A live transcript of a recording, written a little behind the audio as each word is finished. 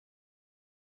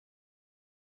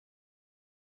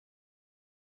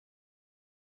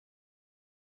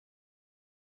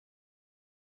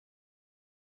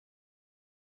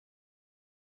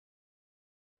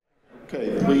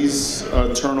Okay, please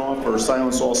turn off or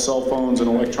silence all cell phones and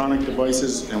electronic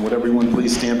devices, and would everyone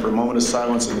please stand for a moment of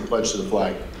silence and the pledge to the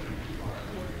flag.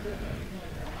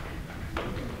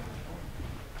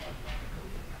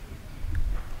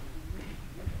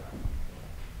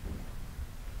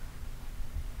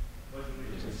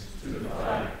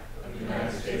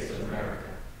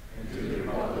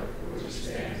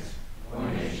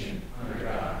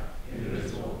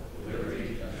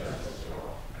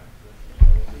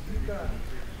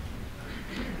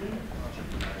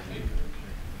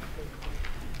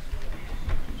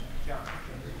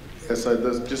 Yes,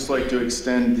 I'd just like to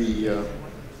extend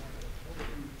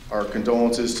our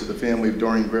condolences to the family of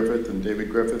Doreen Griffith and David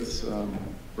Griffith.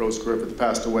 Rose Griffith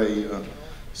passed away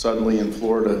suddenly in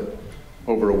Florida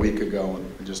over a week ago,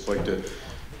 and I'd just like to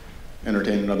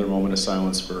entertain another moment of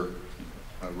silence for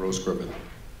Rose Griffith.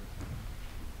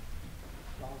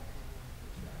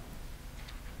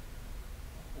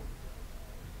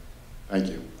 Thank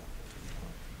you.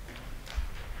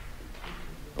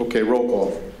 Okay, roll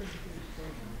call.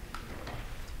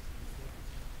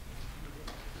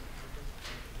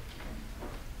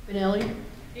 Benelli?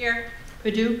 Here.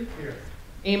 Padu? Here.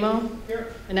 Amo?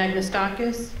 Here.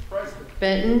 Anagnestakis? Present.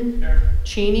 Benton? Here.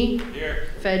 Cheney? Here.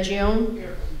 Fagione?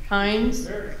 Here. Hines?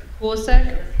 Here. Kulisek?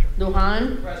 Here.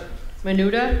 Lujan? Present.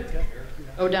 Menuda? Here.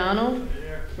 O'Donnell?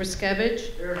 Here.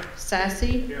 Riskevich? Here.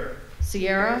 Sassy? Here.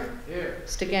 Sierra? Here.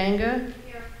 Stiganga?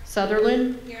 Here.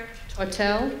 Sutherland? Here.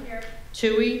 Tortel? Here.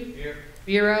 Tui? Here.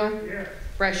 Vero? Here.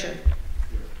 Brescia?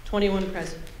 Here. 21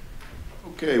 present.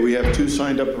 Okay, we have two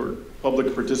signed up for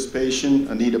public participation.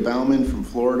 Anita Bauman from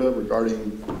Florida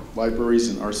regarding libraries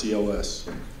and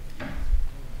RCLS.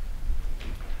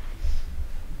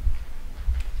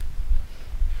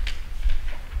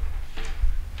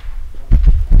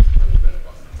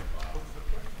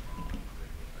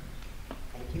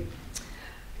 Thank you.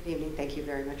 Good evening. Thank you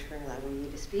very much for allowing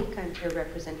me to speak. I'm here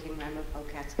representing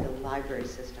Ramapo-Catskill Library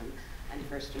System. And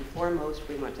first and foremost,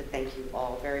 we want to thank you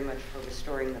all very much for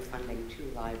restoring the funding to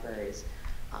libraries.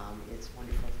 It's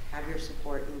wonderful to have your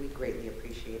support, and we greatly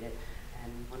appreciate it,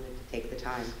 and wanted to take the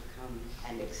time to come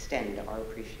and extend our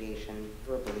appreciation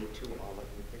verbally to all of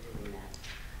you for doing that.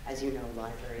 As you know,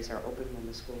 libraries are open when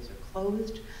the schools are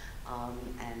closed,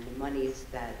 and the monies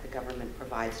that the government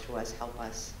provides to us help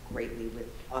us greatly with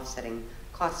offsetting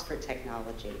costs for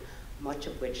technology, much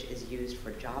of which is used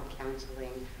for job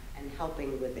counseling and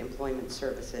helping with employment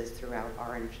services throughout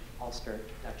Orange, Ulster,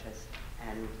 Dutchess,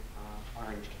 and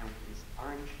Orange counties.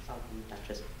 Orange, Sultan,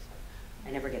 Dutchess. So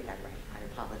I never get that right. I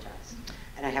apologize.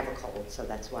 And I have a cold, so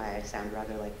that's why I sound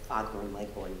rather like Foghorn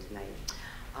Leghorn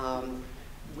tonight.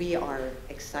 We are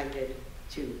excited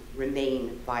to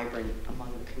remain vibrant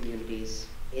among the communities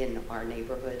in our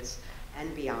neighborhoods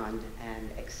and beyond,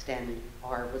 and extend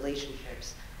our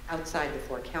relationships outside the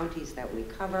 4 counties that we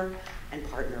cover, and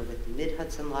partner with the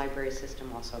Mid-Hudson Library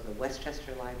System, also the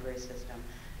Westchester Library System,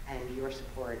 and your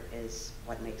support is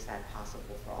what makes that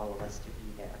possible for all of us to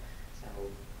be there. So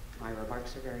my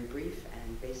remarks are very brief,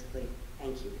 and basically,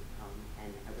 thank you,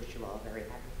 and I wish you all a very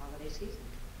happy holiday season.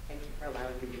 Thank you for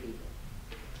allowing me to be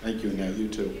here. Thank you, Annette. You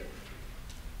too.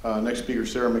 Next speaker,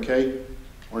 Sarah McKay,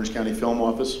 Orange County Film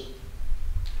Office.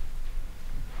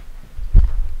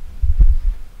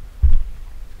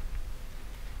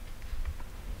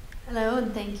 Hello,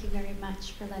 and thank you very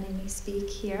much for letting me speak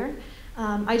here.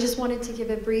 I just wanted to give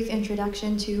a brief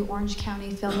introduction to Orange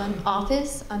County Film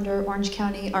Office under Orange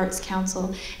County Arts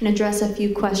Council and address a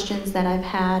few questions that I've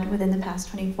had within the past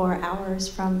 24 hours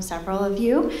from several of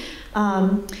you.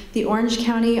 The Orange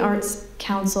County Arts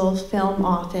Council Film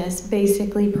Office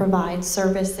basically provides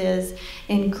services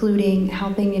including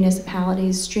helping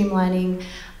municipalities streamlining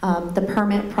the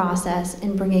permit process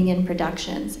and bringing in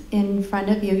productions. In front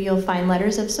of you, you'll find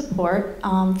letters of support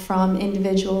from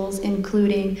individuals,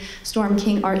 including Storm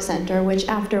King Art Center, which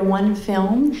after one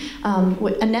film,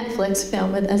 a Netflix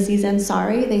film with Aziz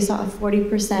Ansari, they saw a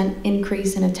 40%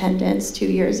 increase in attendance 2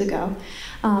 years ago.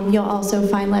 You'll also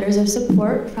find letters of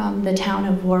support from the town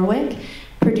of Warwick,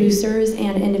 producers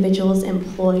and individuals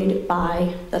employed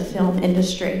by the film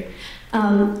industry.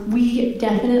 We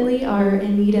definitely are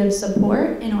in need of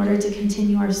support in order to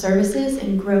continue our services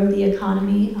and grow the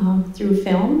economy through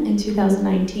film in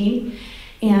 2019.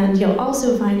 And you'll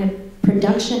also find a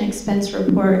production expense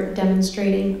report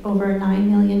demonstrating over $9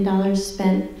 million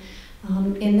spent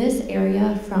in this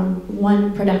area from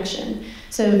one production.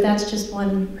 So if that's just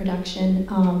one production,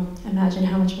 imagine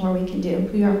how much more we can do.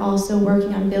 We are also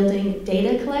working on building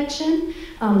data collection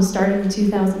starting in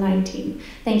 2019.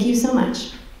 Thank you so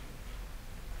much.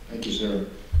 Thank you, Sarah.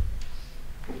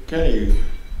 Okay,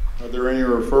 are there any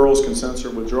referrals, consents,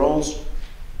 or withdrawals?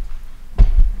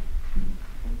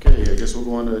 guess we'll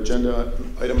go on to agenda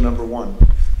item number 1.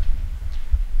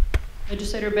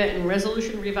 Legislator Benton,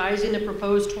 resolution revising the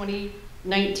proposed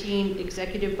 2019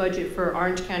 executive budget for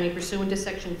Orange County pursuant to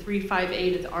Section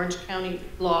 358 of the Orange County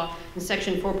Law and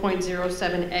Section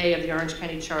 4.07A of the Orange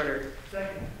County Charter.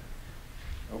 Second.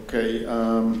 Okay,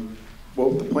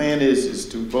 what the plan is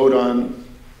to vote on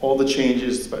all the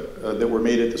changes that were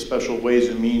made at the Special Ways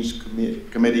and Means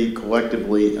Committee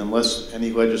collectively, unless any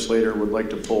legislator would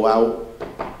like to pull out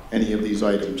any of these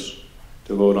items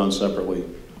to vote on separately.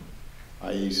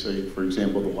 I.e., say, for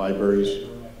example, the libraries.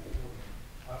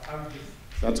 I'm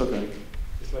That's okay.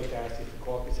 just like to ask if the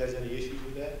caucus has any issues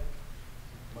with that?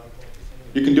 My caucus,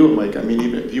 anyway. You can do it, Mike. I mean,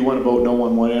 even if you want to vote no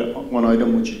on one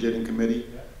item, which you did in committee,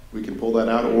 Yeah. we can pull that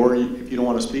out. Or if you don't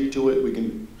want to speak to it, we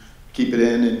can keep it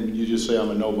in and you just say I'm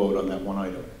a no vote on that one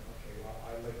item. Okay, well,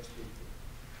 I'd like to speak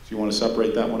to So you want to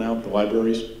separate that one out, the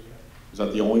libraries? Is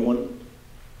that the only one?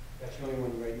 That's the only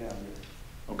one right now.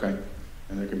 Yeah. Okay.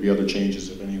 And there can be other changes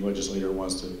if any legislator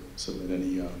wants to submit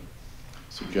any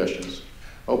suggestions.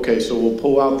 Okay, so we'll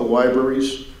pull out the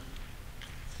libraries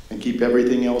and keep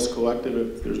everything else collective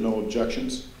if there's no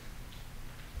objections.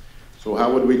 So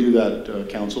how would we do that,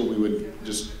 council? We would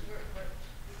just,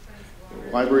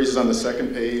 libraries is on the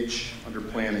second page under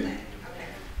planning.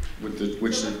 With the,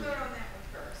 which the,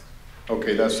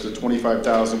 okay, that's the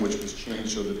 25,000 which was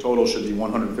changed, so the total should be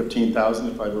 115,000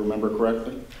 if I remember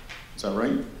correctly. Is that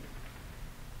right?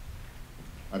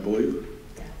 I believe?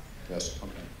 Yes,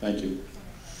 okay, thank you.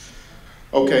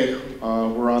 Okay,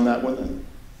 we're on that one then?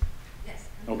 Yes.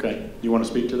 Okay, you want to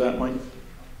speak to that, Mike?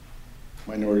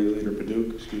 Minority Leader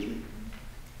Paduch, excuse me.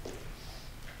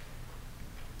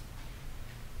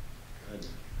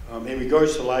 In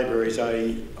regards to libraries,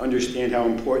 I understand how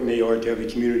important they are to every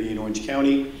community in Orange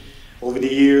County. Over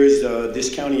the years,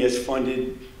 this county has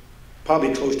funded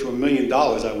probably close to $1 million,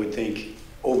 I would think,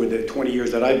 over the 20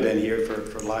 years that I've been here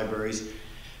for libraries.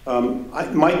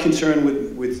 My concern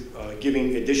with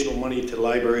giving additional money to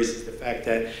libraries is the fact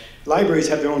that libraries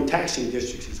have their own taxing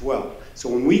districts as well. So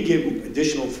when we give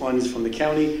additional funds from the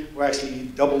county, we're actually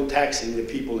double taxing the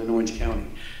people in Orange County.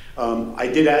 I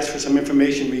did ask for some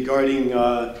information regarding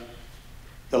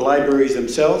the libraries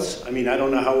themselves. I mean, I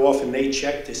don't know how often they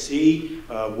check to see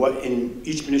what in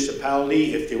each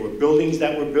municipality, if there were buildings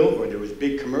that were built or there was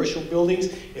big commercial buildings,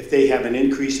 if they have an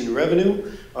increase in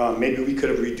revenue. Maybe we could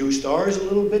have reduced ours a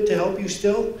little bit to help you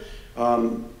still.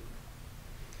 I'm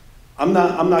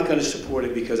not going to support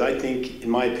it because I think, in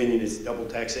my opinion, it's double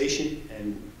taxation,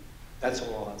 and that's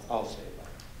all I'll say about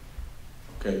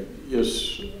it. Okay,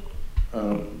 yes,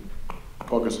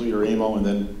 Caucus Leader Amo and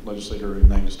then Legislator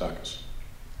Anagnostakis.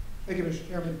 Thank you, Mr.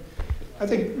 Chairman. I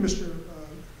think Mr.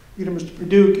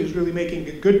 Paduch is really making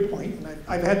a good point, and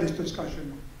I've had this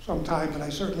discussion sometime, and I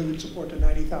certainly would support the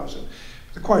 90,000.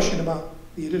 The question about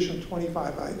the additional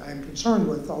 25, I am concerned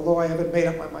with, although I haven't made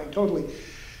up my mind totally.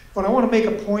 But I want to make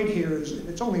a point here is, and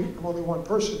I'm only one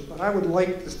person, but I would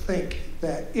like to think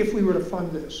that if we were to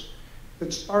fund this,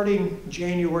 that starting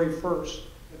January 1st,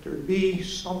 that there would be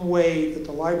some way that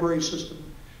the library system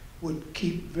would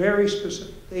keep very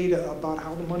specific data about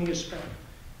how the money is spent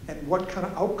and what kind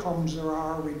of outcomes there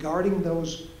are regarding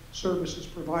those services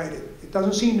provided. It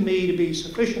doesn't seem to me to be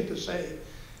sufficient to say,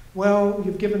 well,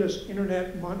 you've given us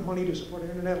internet money to support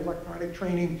internet electronic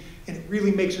training, and it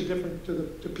really makes a difference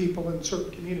to people in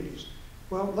certain communities.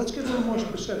 Well, let's get a little more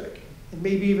specific, and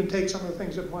maybe even take some of the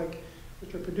things that Mr.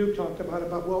 Paduch talked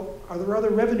about, well, are there other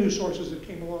revenue sources that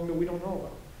came along that we don't know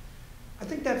about? I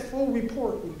think that full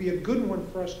report would be a good one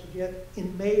for us to get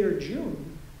in May or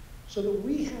June, so that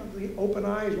we have the open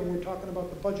eyes when we're talking about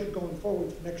the budget going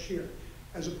forward for next year,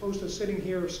 as opposed to sitting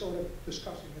here sort of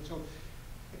discussing it. So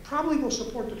I probably will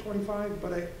support the 25,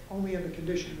 but only on the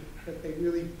condition that they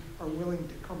really are willing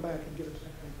to come back and give us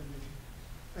that kind of information.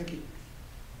 Thank you.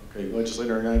 Okay,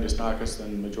 Legislator Anagnostakis,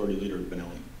 then Majority Leader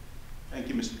Benelli. Thank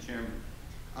you, Mr. Chairman.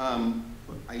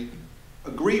 I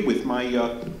agree with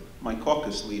my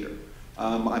caucus leader.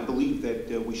 I believe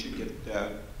that we should get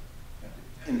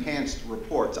enhanced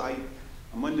reports. I'm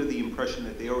under the impression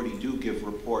that they already do give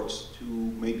reports to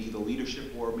maybe the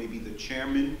leadership or maybe the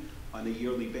chairman on a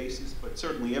yearly basis, but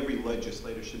certainly every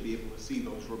legislator should be able to see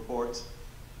those reports,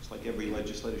 just like every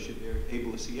legislator should be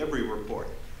able to see every report.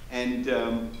 And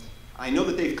I know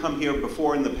that they've come here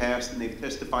before in the past and they've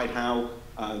testified how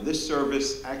this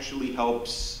service actually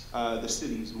helps the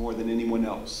cities more than anyone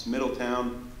else.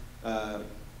 Middletown,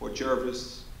 Port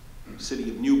Jervis, City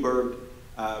of Newburgh,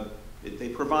 they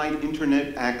provide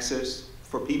internet access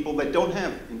for people that don't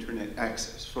have internet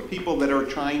access, for people that are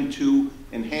trying to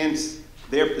enhance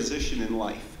their position in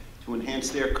life, to enhance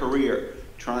their career,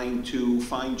 trying to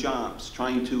find jobs,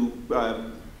 trying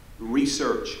to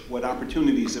research what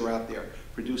opportunities are out there,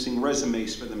 producing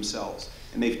resumes for themselves.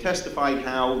 And they've testified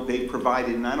how they've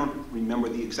provided, and I don't remember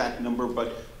the exact number,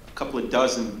 but a couple of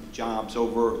dozen jobs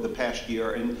over the past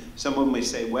year. And someone may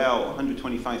say, well,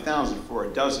 125,000 for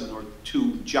a dozen or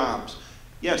 2 jobs.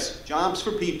 Yes, jobs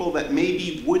for people that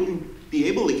maybe wouldn't be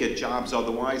able to get jobs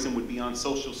otherwise and would be on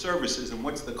social services. And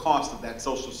what's the cost of that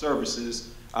social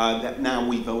services that now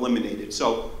we've eliminated?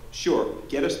 So sure,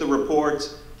 get us the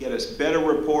reports, get us better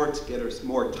reports, get us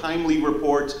more timely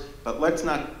reports, but let's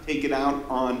not take it out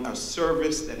on a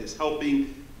service that is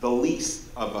helping the least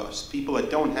of us, people that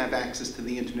don't have access to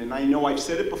the internet. And I know I've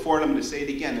said it before and I'm going to say it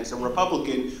again. As a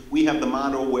Republican, we have the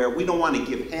motto where we don't want to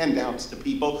give handouts to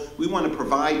people. We want to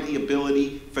provide the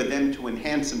ability for them to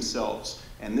enhance themselves.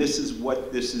 And this is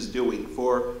what this is doing.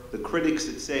 For the critics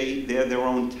that say they're their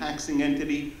own taxing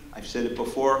entity, I've said it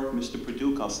before, Mr.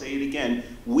 Paduch, I'll say it again.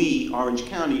 We, Orange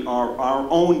County, are our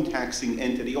own taxing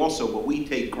entity also, but we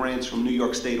take grants from New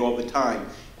York State all the time.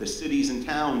 The cities and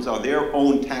towns are their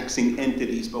own taxing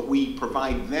entities, but we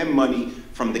provide them money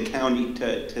from the county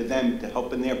to them to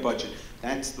help in their budget.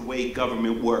 That's the way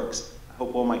government works. I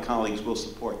hope all my colleagues will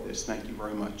support this. Thank you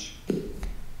very much.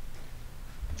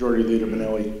 Majority Leader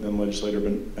Benelli, then Legislator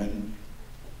Benton.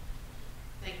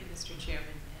 Thank you, Mr. Chairman,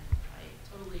 and I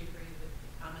totally agree with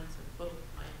the comments of both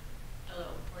my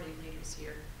fellow party leaders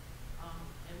here.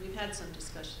 And we've had some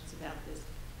discussions about this,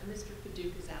 and Mr.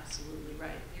 Paduch is absolutely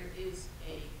right. There is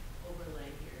a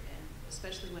overlay here, and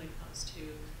especially when it comes to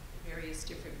the various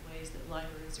different ways that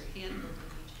libraries are handled in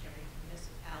each and every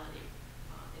municipality.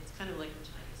 It's kind of like the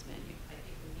Chinese menu. I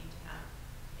think we need to have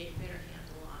a better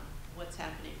handle on what's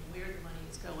happening, where the money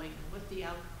is going, and what the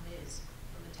outcome is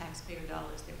from the taxpayer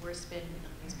dollars that we're spending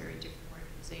on these very different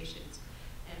organizations.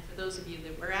 And for those of you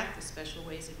that were at the Special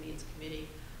Ways and Means Committee,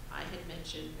 I had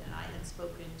mentioned that I had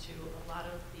spoken to a lot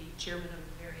of the chairmen of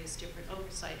the various different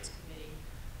oversights committee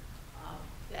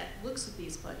that looks at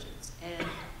these budgets and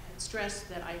stressed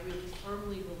that I really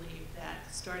firmly believe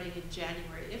that starting in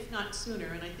January, if not sooner,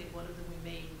 and I think one of them we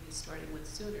may even be starting with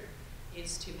sooner,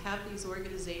 is to have these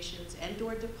organizations and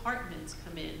or departments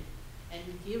come in and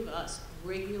give us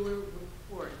regular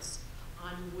reports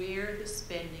on where the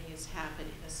spending is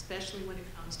happening, especially when it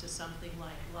comes to something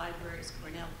like libraries,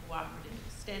 Cornell Cooperative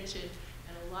Extension,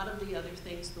 and a lot of the other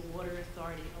things, the Water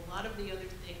Authority, a lot of the other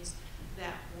things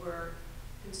that were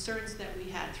concerns that we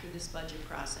had through this budget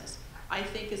process. I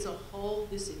think as a whole,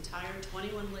 this entire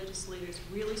 21 legislators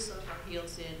really sunk our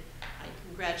heels in. I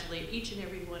congratulate each and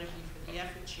every one of you for the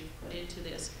efforts you've put into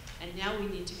this. And now we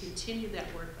need to continue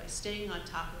that work by staying on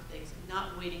top of things and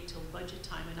not waiting till budget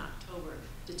time in October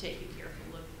to take a careful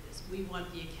look at this. We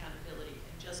want the accountability.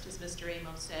 And just as Mr.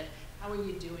 Amos said, how are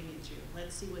you doing in June?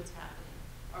 Let's see what's happening.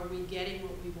 Are we getting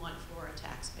what we want for our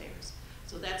taxpayers?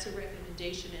 So that's a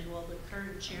recommendation, and while the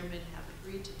current chairman have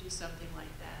agreed to do something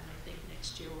like that, and I think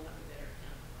next year we'll have a better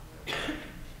handle on where we're going.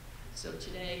 So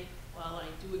today, while I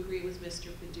do agree with Mr.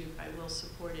 Paduch, I will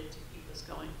support it to keep us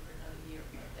going for another year,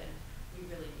 but then we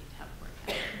really need to have more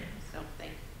time. So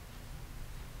thank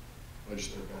you.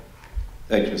 Legislator Benton.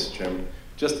 Thank you, Mr. Chairman.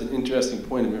 Just an interesting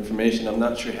point of information. I'm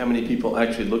not sure how many people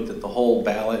actually looked at the whole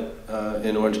ballot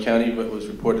in Orange County, but was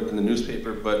reported in the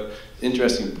newspaper. But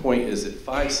interesting point is that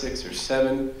 5, 6, or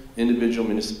 7 individual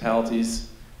municipalities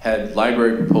had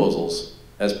library proposals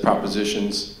as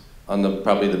propositions on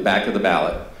probably the back of the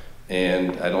ballot.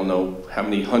 And I don't know how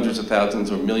many hundreds of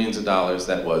thousands or millions of dollars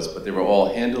that was, but they were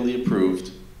all handily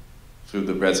approved through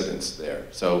the residents there.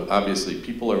 So obviously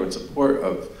people are in support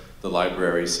of the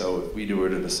library, so if we were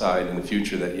to decide in the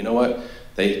future that, you know what,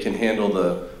 they can handle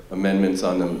the amendments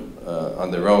on them on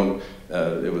their own,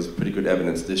 it was pretty good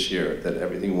evidence this year that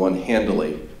everything won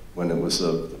handily when it was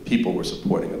the people were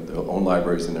supporting their own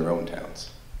libraries in their own towns.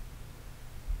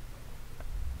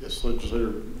 Yes,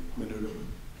 Legislator Menudo.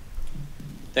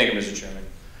 Thank you, Mr.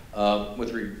 Chairman.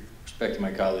 With respect to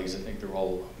my colleagues, I think they're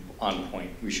all on point.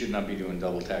 We should not be doing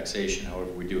double taxation. However,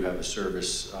 we do have a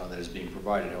service that is being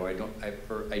provided.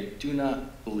 However, I do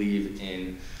not believe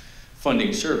in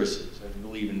funding services. I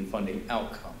believe in funding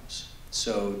outcomes.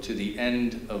 So to the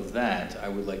end of that, I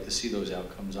would like to see those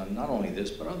outcomes on not only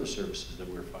this, but other services that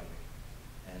we're funding.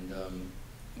 And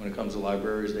when it comes to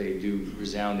libraries, they do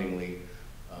resoundingly,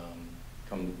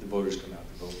 the voters come out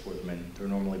to vote for them, and they're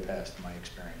normally passed in my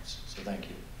experience. So thank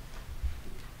you.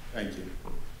 Thank you.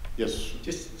 Yes.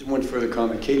 Just one further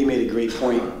comment. Katie made a great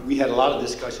point. We had a lot of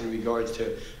discussion in regards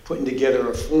to putting together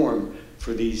a form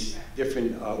for these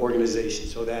different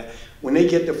organizations so that when they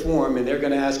get the form and they're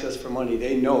going to ask us for money,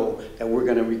 they know that we're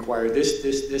going to require this,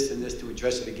 this, this, and this to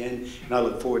address it again. And I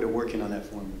look forward to working on that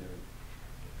form with everyone.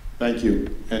 Thank you.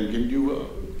 And can you,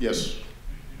 yes,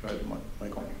 go ahead,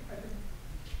 Michael.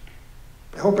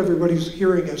 I hope everybody's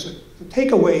hearing us. The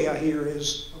takeaway here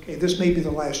is, okay, this may be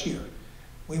the last year.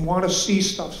 We want to see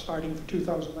stuff starting for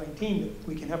 2019 that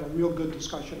we can have a real good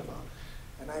discussion about.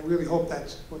 And I really hope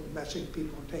that's what the message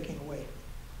people are taking away.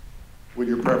 Would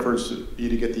your preference be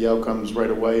to get the outcomes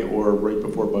right away or right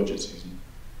before budget season?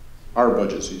 Our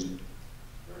budget season?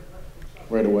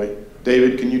 Right away.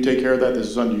 David, can you take care of that? This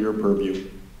is under your purview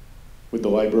with the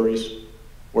libraries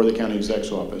or the county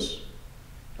exec's office.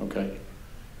 Okay.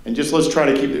 And just let's try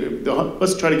to keep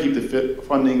the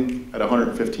funding at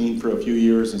 115 for a few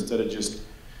years instead of just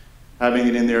having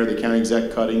it in there, the county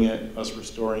exec cutting it, us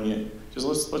restoring it.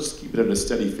 Just let's keep it at a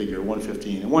steady figure,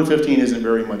 115. And 115 isn't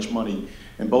very much money,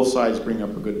 and both sides bring up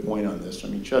a good point on this. I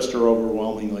mean, Chester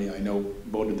overwhelmingly, I know,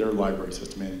 voted their library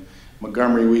system in.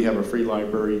 Montgomery, we have a free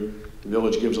library. The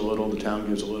village gives a little, the town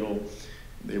gives a little.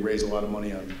 They raise a lot of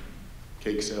money on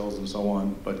cake sales and so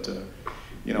on, but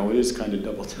you know, it is kind of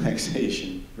double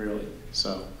taxation, really.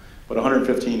 So, but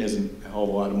 115 isn't a hell of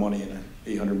a lot of money in an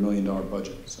 $800 million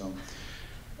budget. So,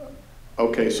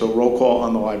 okay, so roll call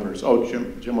on the libraries. Oh,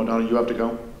 Jim O'Donnell, you have to go?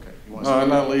 Okay. You want to No, I'm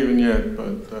not leaving yet,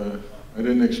 but I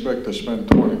didn't expect to spend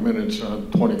 20 minutes on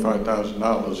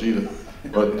 $25,000 either.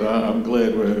 But I'm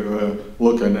glad we're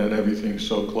looking at everything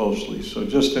so closely. So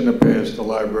just in the past, the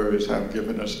libraries have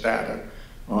given us data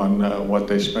on what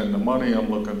they spend the money. I'm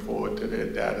looking forward to their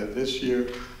data this year.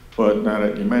 But now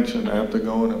that you mentioned, I have to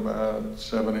go in about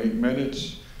 7-8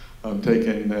 minutes. I'm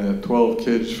taking 12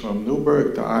 kids from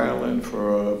Newburgh to Ireland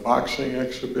for a boxing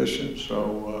exhibition.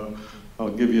 So I'll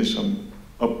give you some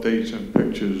updates and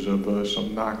pictures of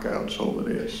some knockouts over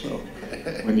there. So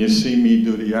when you see me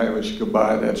do the Irish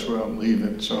goodbye, that's where I'm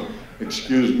leaving. So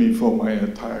excuse me for my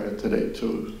attire today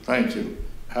too. Thank you.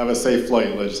 Have a safe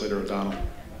flight, Legislator O'Donnell.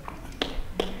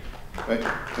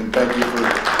 And thank you for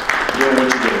doing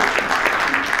what you did.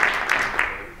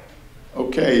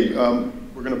 Okay,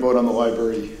 we're going to vote on the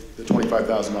library, the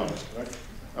 $25,000, right?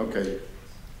 Okay,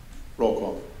 roll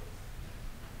call.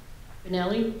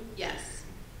 Benelli? Yes.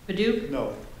 Paduk?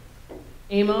 No.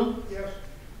 Amo? Yes.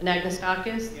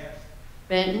 Anagnestakis? Yes.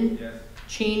 Benton? Yes.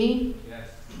 Cheney? Yes.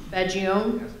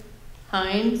 Fagione? Yes.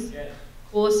 Hines? Yes.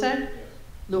 Kulisek? Yes.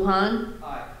 Lujan?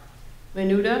 Aye.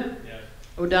 Menuda? Yes.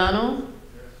 O'Donnell? Yes.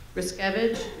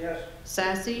 Riskevich? Yes.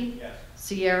 Sassy? Yes.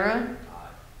 Sierra? Aye.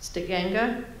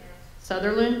 Stiganga?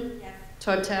 Sutherland? Yes.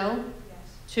 Tortel?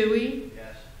 Tui?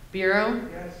 Yes. Bureau?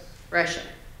 Yes. Brescia.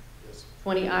 Yes.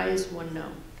 20 ayes, 1 no.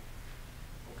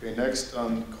 Okay, next,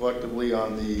 collectively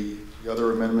on the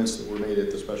other amendments that were made at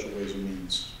the Special Ways and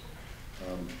Means.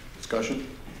 Discussion?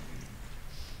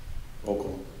 Roll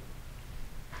call.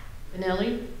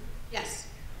 Benelli? Yes.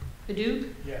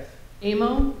 Paduk? Yes.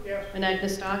 Amo? Yes.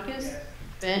 Anagnestakis? Yes.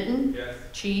 Benton? Yes.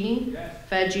 Cheney? Yes.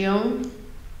 Fagione?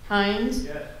 Hines?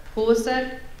 Yes.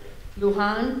 Kulisek?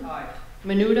 Lujan? Aye.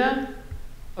 Menuda?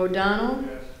 O'Donnell?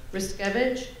 Yes.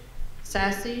 Riskevich?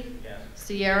 Sassy? Yes.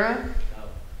 Sierra? No.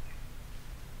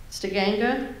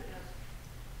 Stiganga?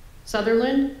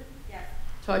 Sutherland? Yes.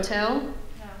 Tortel? No.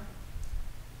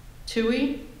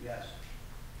 Tui? Yes.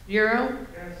 Bureau?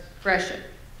 Yes. Brescia.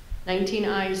 19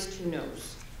 ayes, 2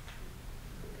 noes.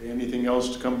 Okay, anything else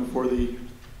to come before the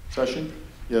session?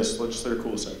 Yes, Legislator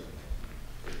Kulisek.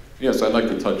 Yes, I'd like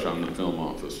to touch on the film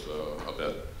office a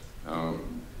bit.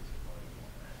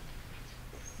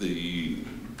 The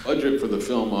budget for the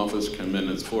film office came in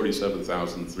as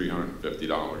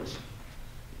 $47,350.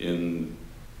 In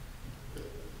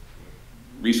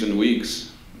recent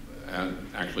weeks,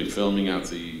 actually filming at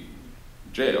the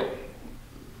jail,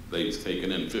 they've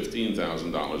taken in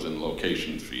 $15,000 in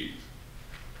location fees.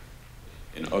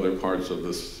 In other parts of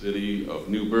the city of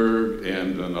Newburgh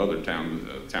and in other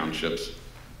townships,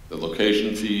 the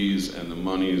location fees and the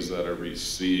monies that are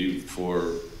received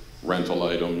for rental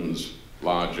items,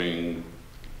 lodging,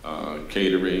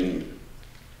 catering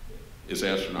is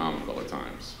astronomical at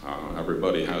times.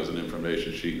 Everybody has an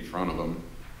information sheet in front of them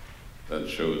that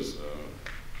shows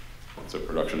it's a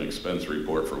production expense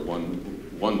report for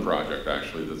one project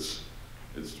actually.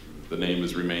 The name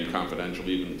has remained confidential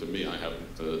even to me. I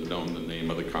haven't known the name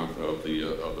of the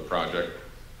project.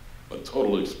 But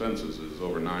total expenses is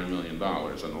over $9 million,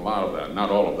 and a lot of that, not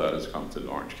all of that has come to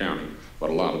Orange County, but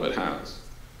a lot of it has.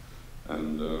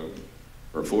 And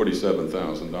for a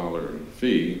 $47,000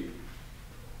 fee,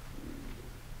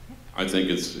 I think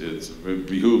it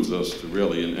behooves us to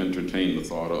really entertain the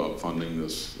thought of funding the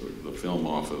film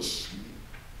office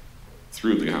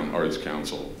through the Arts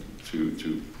Council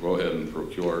to go ahead and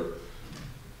procure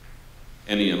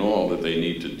any and all that they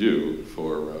need to do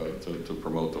for to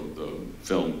promote the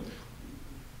film.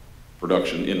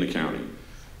 production in the county.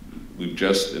 We've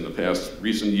just, in the past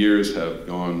recent years, have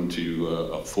gone to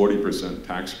a 40%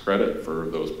 tax credit for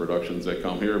those productions that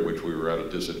come here, which we were at a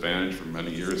disadvantage for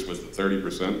many years with the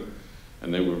 30%.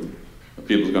 And if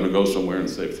people are going to go somewhere and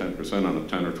save 10% on a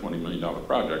 $10 or $20 million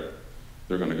project,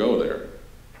 they're going to go there.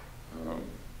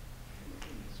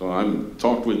 So I've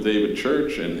talked with David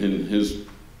Church, and in his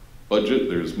budget,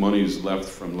 there's monies left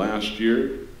from last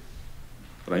year,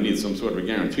 but I need some sort of a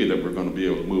guarantee that we're going to be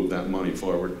able to move that money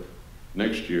forward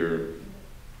next year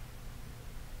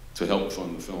to help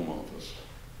fund the film office.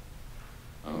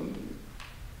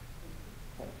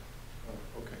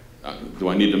 Do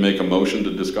I need to make a motion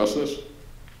to discuss this?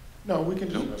 No, we can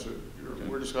discuss it.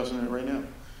 We're discussing it right now.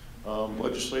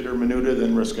 Legislator Menuda,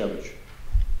 then Riskevich.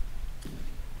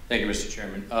 Thank you, Mr.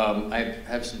 Chairman. I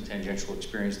have some tangential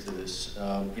experience to this.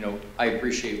 You know, I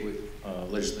appreciate what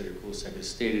Legislator Kulisek has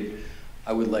stated.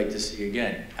 I would like to see,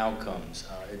 again, outcomes.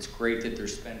 It's great that they're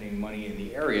spending money in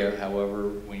the area. However,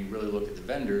 when you really look at the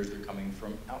vendors, they're coming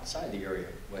from outside the area,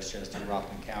 Westchester,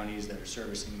 Rockland counties that are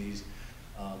servicing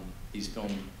these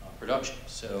film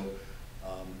productions. So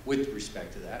with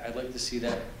respect to that, I'd like to see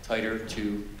that tighter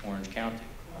to Orange County.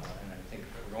 And I think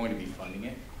if we're going to be funding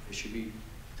it, it should be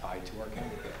tied to our county.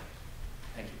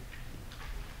 Thank you.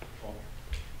 Paul?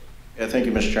 Yeah, thank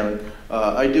you, Mr. Chairman.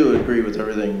 I do agree with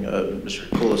everything Mr.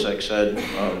 Kulisek said.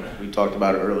 We talked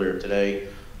about it earlier today.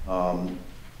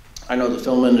 I know the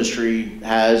film industry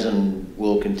has and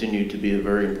will continue to be a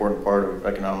very important part of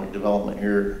economic development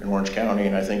here in Orange County,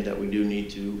 and I think that we do need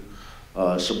to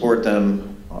support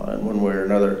them in one way or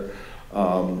another.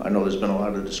 I know there's been a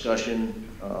lot of discussion.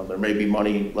 There may be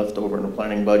money left over in the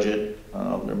planning budget.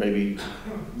 There may be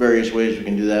various ways we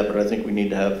can do that, but I think we need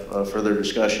to have further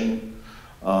discussion.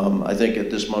 I think at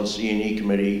this month's E&E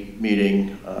committee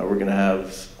meeting, we're going to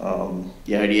have,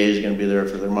 the IDA is going to be there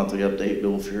for their monthly update.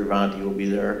 Bill Fioravanti will be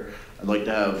there. I'd like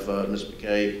to have Ms.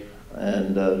 McKay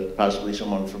and possibly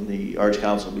someone from the Arts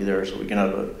Council be there so we can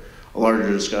have a larger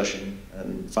discussion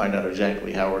and find out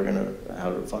exactly how we're going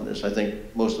to fund this. I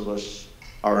think most of us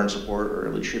are in support, or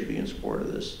at least should be in support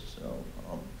of this. So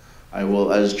I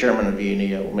will, as chairman of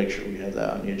E&E, I will make sure we have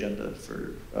that on the agenda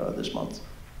for this month.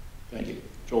 Thank you.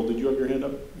 Joel, did you have your hand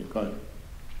up? Yeah, go ahead.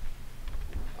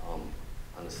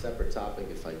 On a separate topic,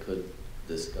 if I could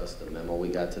discuss the memo we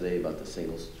got today about the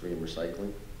single stream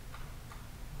recycling.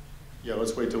 Yeah,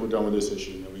 let's wait till we're done with this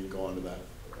issue, and then we can go on to that.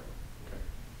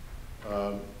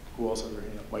 Okay. Who else has their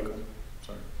hand up? Michael,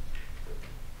 sorry.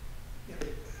 Yeah,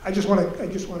 I just want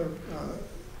to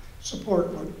support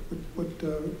what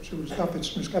Mr.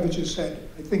 Riskevich has said.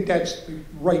 I think that's the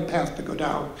right path to go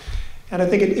down. And I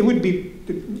think it would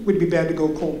be bad to go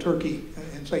cold turkey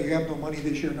and say you have no money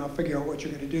this year, now figure out what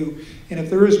you're going to do. And if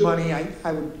there is money,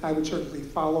 I would certainly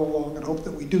follow along and hope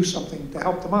that we do something to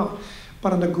help them out.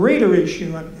 But on the greater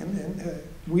issue, and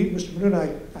we, Mr. Menuda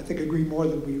and I think agree more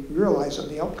than we realize on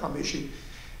the outcome issue,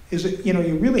 is that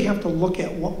you really have to look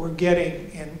at what we're getting,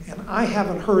 and I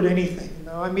haven't heard anything.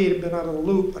 Now I may have been out of the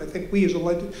loop, but I think we as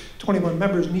elected 21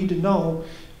 members need to know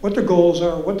what their goals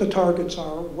are, what the targets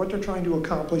are, what they're trying to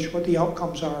accomplish, what the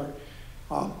outcomes are,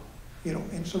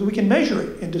 and so that we can measure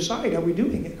it and decide, are we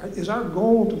doing it? Is our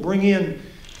goal to bring in,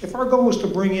 if our goal is to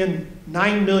bring in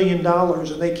 $9 million,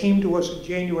 and they came to us in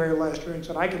January last year and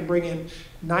said, I can bring in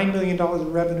 $9 million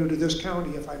in revenue to this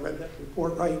county, if I read that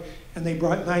report right, and they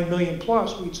brought $9 million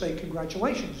plus, we'd say,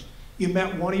 congratulations. You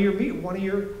met one of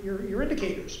your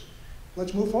indicators.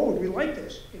 Let's move forward, we like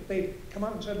this. If they come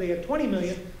out and said they had 20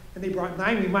 million, and they brought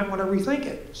 9, we might want to rethink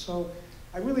it. So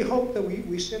I really hope that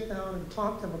we sit down and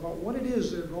talk to them about what it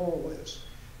is their goal is.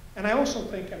 And I also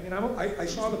think, I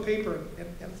saw the paper,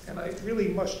 and I really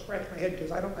must scratch my head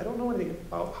because I don't know anything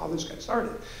about how this got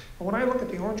started. But when I look at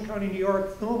the Orange County, New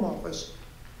York Film Office,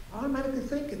 I automatically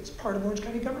think it's part of Orange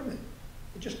County government.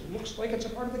 It just looks like it's a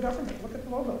part of the government. Look at the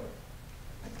logo.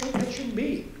 I think that shouldn't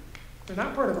be. They're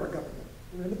not part of our government.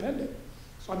 They're independent.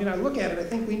 So I look at it, I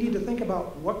think we need to think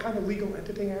about what kind of legal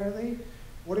entity are they?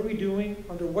 What are we doing?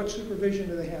 Under what supervision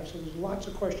do they have? So there's lots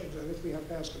of questions I think we have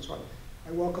to ask. And so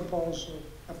I welcome Paul's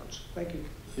efforts. Thank you.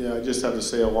 Yeah, I just have to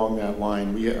say along that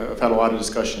line, I've had a lot of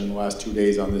discussion in the last 2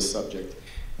 days on this subject.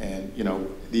 And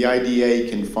the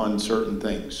IDA can fund certain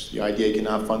things. The IDA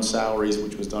cannot fund salaries,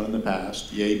 which was done in the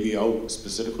past. The ABO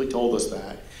specifically told us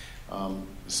that.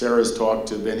 Sarah's talked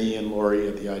to Benny and Lori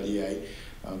at the IDA.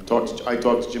 I talked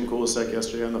to Jim Kulisek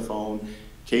yesterday on the phone.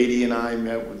 Katie and I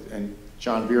met with, and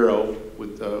John Vero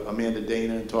with Amanda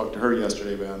Dana and talked to her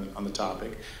yesterday on the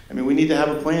topic. We need to have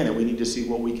a plan and we need to see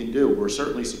what we can do. We're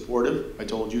certainly supportive. I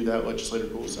told you that, Legislator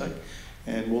Kulisek.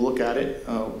 And we'll look at it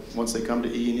once they come to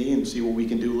E&E and see what we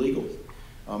can do legally.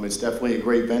 It's definitely a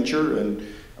great venture, and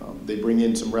they bring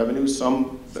in some revenue,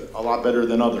 some a lot better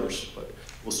than others, but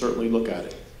we'll certainly look at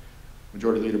it.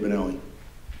 Majority Leader Benelli.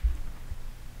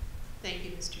 Thank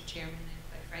you, Mr. Chairman, and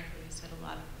quite frankly, you said a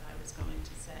lot of what I was going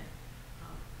to say.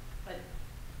 But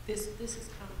this has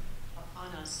come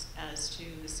upon us as to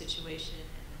the situation,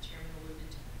 and the Chairman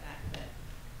alluded to the fact that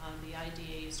the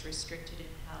IDA is restricted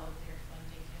in how their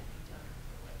funding can be done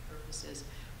for what purposes,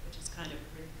 which has kind of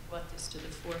brought this to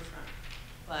the forefront.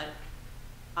 But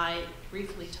I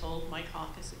briefly told my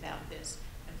caucus about this,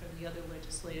 and from the other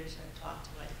legislators I've talked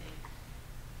to, I think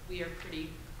we are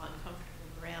pretty on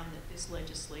comfortable ground that this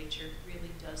legislature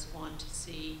really does want to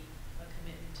see a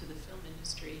commitment to the film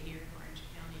industry here in Orange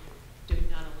County, doing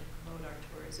not only promote our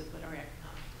tourism, but our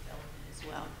economic development as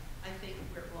well. I think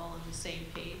we're all on the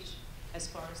same page as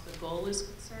far as the goal is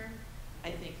concerned.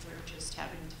 I think we're just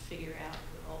having to figure out,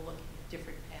 we're all looking at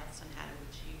different paths on how to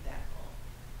achieve that goal.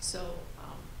 So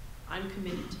I'm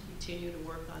committed to continue to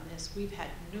work on this. We've had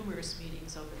numerous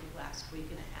meetings over the last week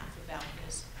and a half about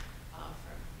this,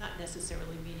 from not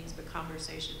necessarily meetings, but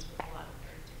conversations with a lot of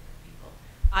very different people.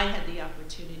 I had the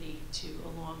opportunity to,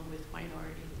 along with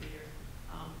Minority Leader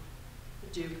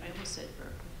Duke, I almost said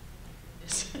Berkeley,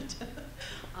 oh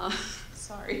my goodness.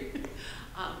 Sorry.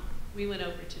 We went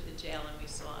over to the jail and we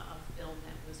saw a film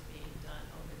that was being done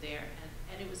over there,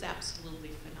 and it was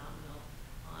absolutely phenomenal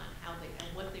on how they,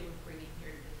 and what they were bringing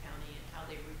here to the county, and how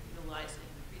they were utilizing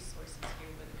the resources here,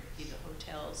 whether it be the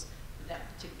hotels for that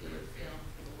particular film,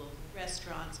 for the local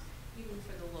restaurants, even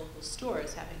for the local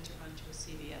stores having to run to a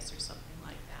CVS or something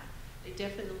like that. They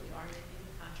definitely are making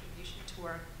a contribution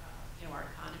to our, our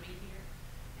economy here,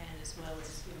 and as well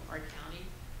as, our county.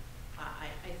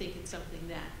 I think it's something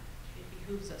that it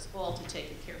behooves us all to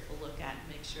take a careful look at and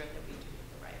make sure that we do it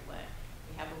the right way.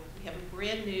 We have a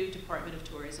brand new Department of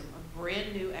Tourism, a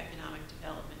brand new Economic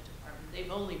Development Department. They've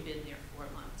only been there 4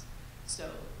 months, so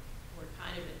we're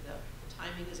kind of the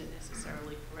timing isn't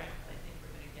necessarily correct, but I think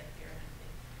we're going to get there. And I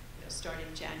think, starting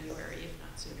January, if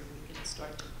not sooner, we can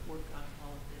start to work on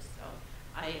all of this. So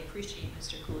I appreciate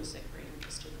Mr. Kulisek bringing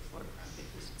this to the forefront,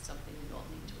 because it's something we all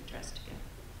need to address together.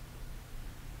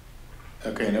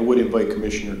 Okay, and I would invite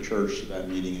Commissioner Church to that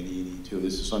meeting in Edie too.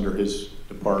 This is under his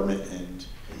department, and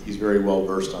he's very well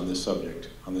versed on this subject,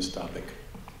 on this topic.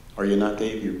 Are you not,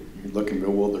 Dave? You're looking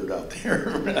bewildered out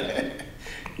there.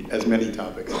 As many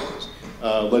topics.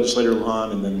 Legislator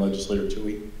Lujan and then Legislator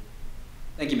Tui.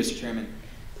 Thank you, Mr. Chairman.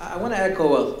 I want to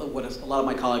echo what a lot of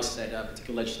my colleagues said,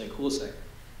 particularly Legislator Kulisek.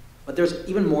 But there's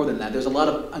even more than that. There's a lot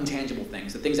of intangible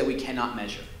things, the things that we cannot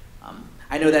measure.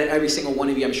 I know that every single one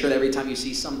of you, I'm sure that every time you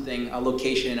see something, a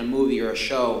location in a movie or a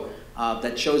show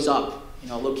that shows up,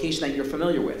 a location that you're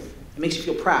familiar with, it makes you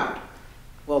feel proud.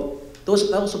 Well,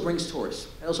 that also brings tourists.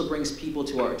 It also brings people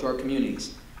to our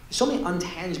communities. There's so many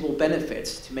intangible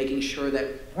benefits to making sure that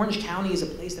Orange County is a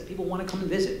place that people want to come and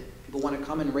visit. People want to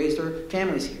come and raise their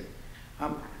families here.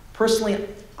 Personally,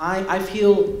 I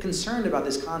feel concerned about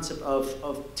this concept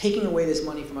of taking away this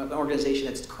money from an organization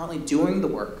that's currently doing the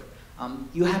work.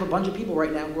 You have a bunch of people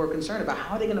right now who are concerned about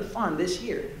how are they going to fund this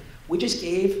year. We just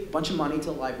gave a bunch of money to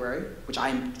the library, which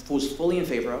I was fully in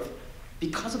favor of,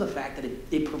 because of the fact that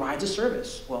it provides a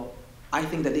service. Well, I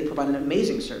think that they provide an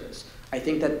amazing service. I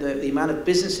think that the amount of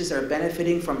businesses that are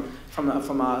benefiting from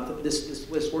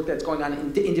this work that's going on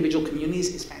in individual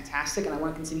communities is fantastic, and I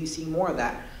want to continue seeing more of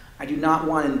that. I do not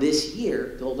want in this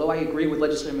year, although I agree with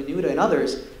Legislator Menuda and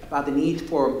others about the need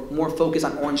for more focus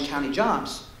on Orange County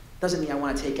jobs, doesn't mean I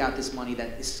want to take out this money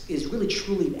that is really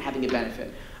truly having a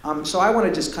benefit. So I want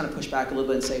to just kind of push back a little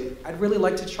bit and say, I'd really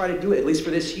like to try to do it, at least for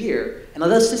this year. And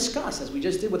let's discuss, as we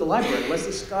just did with the library, let's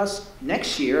discuss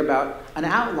next year about an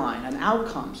outline, an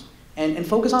outcomes, and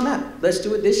focus on that. Let's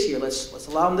do it this year. Let's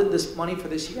allow them this money for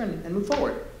this year and move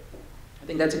forward. I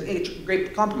think that's a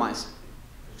great compromise.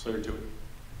 Legislator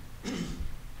Tui.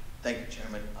 Thank you,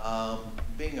 Chairman.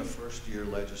 Being a first-year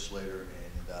legislator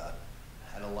and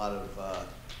had a lot of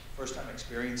first-time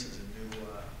experiences and new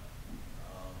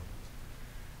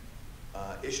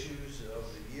issues of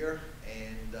the year,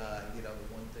 and the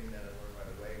one thing that I learned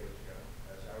right away was,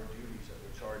 as our duties that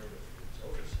we're charged with is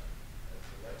oversight as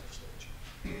the legislature.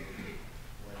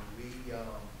 When we,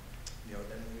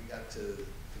 then when we got to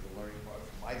the learning part,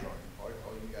 from my learning part,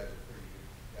 you guys are pretty good.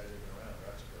 You guys have been around, you're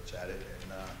experts at it,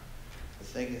 and the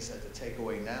thing is that the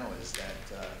takeaway now is that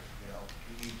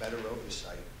we need better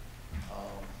oversight.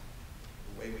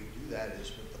 The way we do that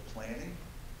is with the planning,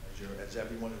 as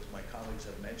everyone, as my colleagues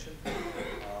have mentioned,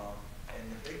 and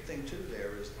the big thing too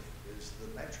there is the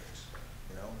metrics.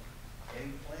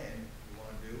 Any plan you want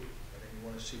to do, and then you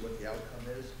want to see what the outcome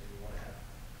is, and you want to have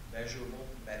measurable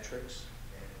metrics,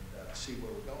 and see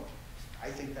where we're going. I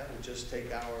think that would just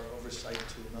take our oversight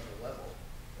to another level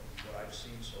from what I've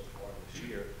seen so far this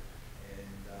year, and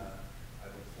I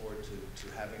look forward to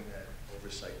having that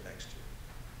oversight next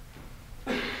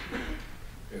year.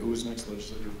 Okay, who is next,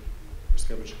 Legislator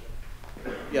Skevich?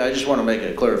 Yeah, I just want to make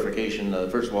a clarification.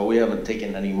 First of all, we haven't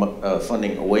taken any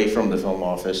funding away from the film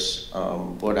office.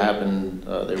 What happened,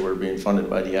 they were being funded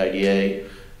by the IDA,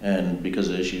 and because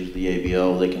of issues with the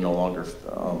ABO, they can no longer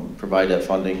provide that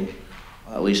funding,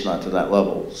 at least not to that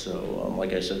level. So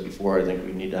like I said before, I think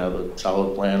we need to have a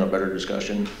solid plan, a better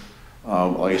discussion.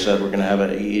 Like I said, we're going to have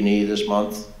an E&E this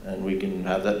month, and we can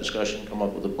have that discussion, come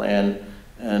up with a plan.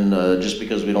 And just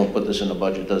because we don't put this in the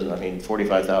budget doesn't, I mean,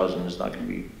 $45,000 is not going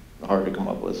to be hard to come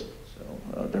up with, so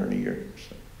during the year.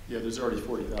 So. Yeah, there's already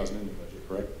 $40,000 in the budget,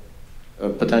 correct?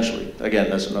 Potentially. Again,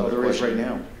 that's another question. There is right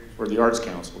now for the Arts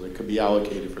Council that could be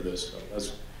allocated for this. So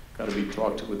that's got to be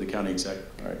talked to with the county executive.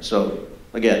 All right. So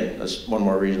again, that's one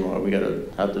more reason why we got to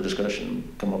have the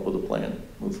discussion, come up with a plan,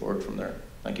 move forward from there.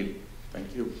 Thank you.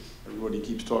 Thank you. Everybody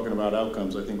keeps talking about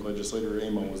outcomes. I think Legislator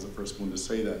Amo was the first one to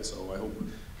say that. So I hope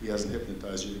he hasn't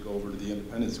hypnotized you to go over to the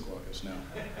Independence Caucus now.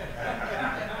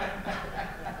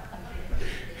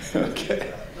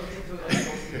 Okay.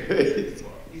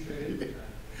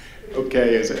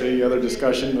 Okay, is there any other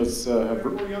discussion? Let's have...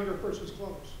 More younger person's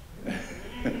clothes. A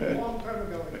long time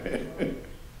ago.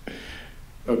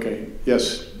 Okay,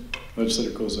 yes,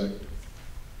 Legislator Kozak.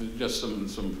 Just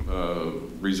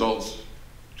some results.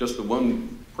 Just the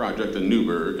one project in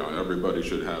Newburgh, everybody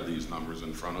should have these numbers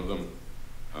in front of them.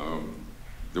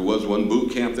 There was one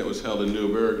boot camp that was held in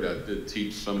Newburgh that did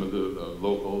teach some of the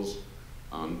locals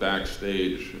on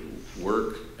backstage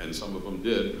work, and some of them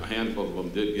did, a handful of them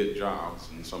did get jobs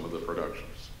in some of the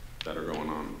productions that are going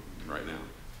on right now.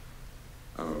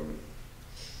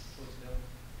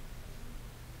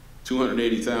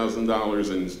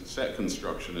 $280,000 in set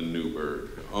construction in Newburgh.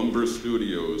 Umbra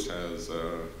Studios has,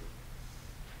 let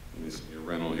me see a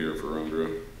rental here for Umbra.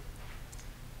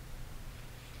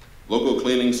 Local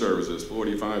cleaning services,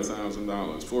 $45,000.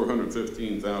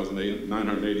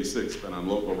 $415,986 spent on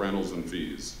local rentals and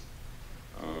fees.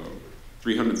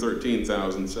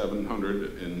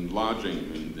 $313,700 in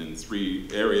lodging in 3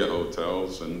 area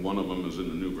hotels, and one of them is in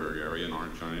the Newburgh area in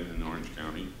Orange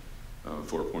County,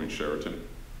 4 Point Sheraton.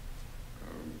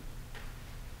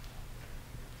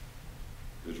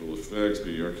 Visual effects,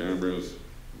 VR cameras.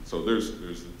 So there's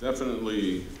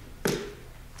definitely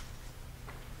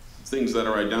things that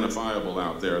are identifiable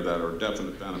out there that are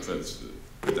definite benefits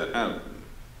that have,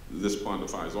 this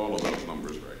quantifies all of those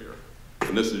numbers right here.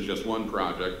 And this is just one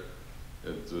project.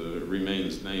 It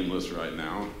remains nameless right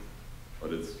now,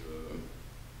 but it's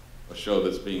a show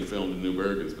that's being filmed in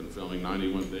Newburgh. It's been filming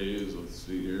 91 days, let's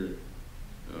see here.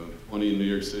 20 in New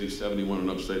York City, 71 in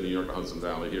upstate New York, Hudson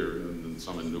Valley here, and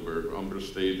some in Newburgh. Umbra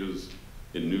stages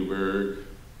in Newburgh,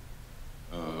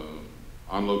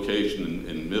 on location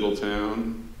in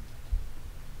Middletown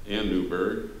and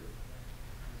Newburgh.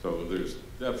 So there's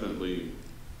definitely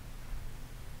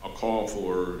a call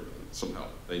for some help.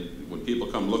 When people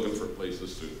come looking for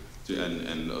places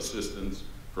and assistance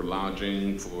for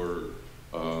lodging, for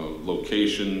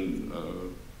location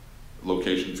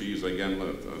fees, again,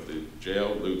 the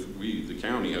jail, the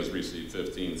county has received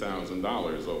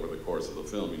 $15,000 over the course of the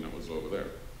filming that was over there.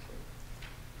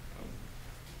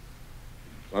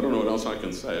 I don't know what else I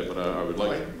can say, but I would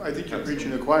like. I think you're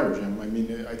preaching to the choir, Jim. I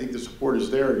mean, I think the support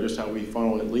is there, just how we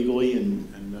funnel it legally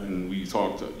and we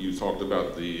talked. You talked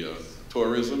about the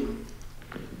tourism.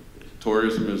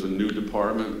 Tourism is a new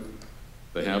department.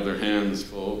 They have their hands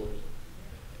full,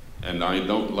 and I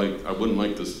wouldn't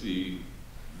like to see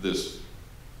this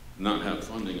not have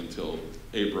funding until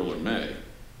April or May,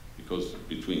 because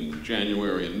between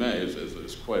January and May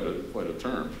is quite a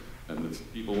term. And if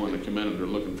people want to come in and they're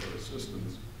looking for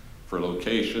assistance for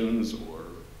locations or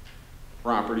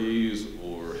properties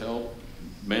or help,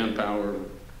 manpower,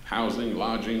 housing,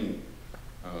 lodging,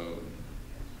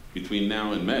 between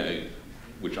now and May,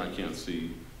 which I can't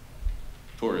see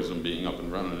tourism being up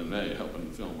and running in May, helping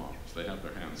the film office. They have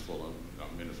their hands full of, I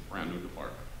mean, it's a brand new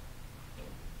department.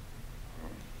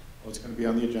 Well, it's going to be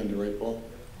on the agenda, right, Paul?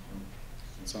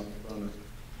 It's on it.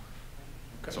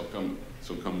 Okay.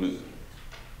 So come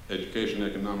Education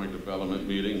Economic Development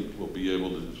meeting, we'll be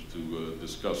able to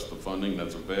discuss the funding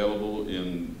that's available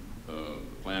in the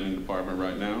planning department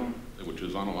right now, which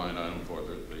is on a line item for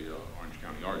the Orange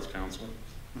County Arts Council.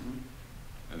 Mm-hmm.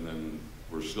 And then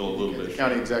we're still a little bit... The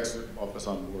county exec's office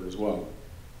on board as well.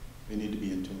 They need to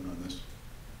be in tune on this.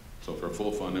 So for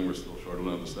full funding, we're still short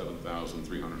another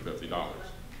 $7,350.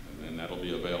 And that'll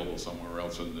be available somewhere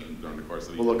else during the course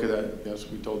of the year. We'll look at that. Yes,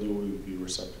 we told you we would be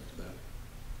receptive to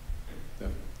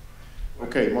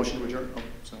Okay, motion to adjourn. Oh,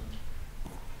 sorry.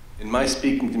 In my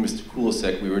speaking to Mr.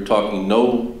 Kulisek, we were talking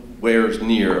nowhere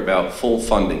near about full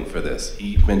funding for this.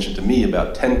 He mentioned to me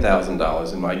about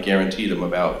 $10,000, and I guaranteed him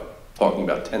about talking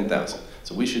about 10,000.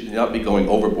 So we should not be going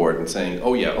overboard and saying,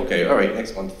 oh yeah, okay, all right,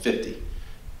 next month 50.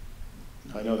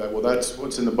 I know that. Well, that's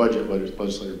what's in the budget,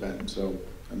 legislator Ben. So,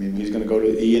 I mean, he's going to go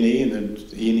to E&E, and then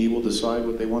E&E will decide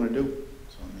what they want to do.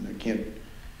 So, I mean, I can't,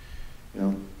 you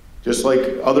know, just like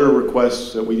other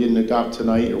requests that we didn't adopt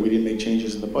tonight or we didn't make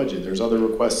changes in the budget. There's other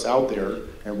requests out there,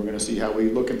 and we're going to see how we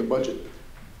look at the budget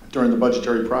during the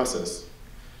budgetary process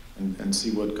and see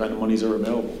what kind of monies are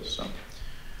available. So,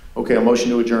 okay, a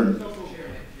motion to adjourn.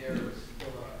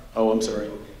 Oh, I'm sorry.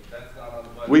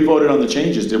 We voted on the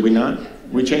changes, did we not?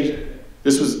 We changed.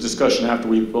 This was a discussion after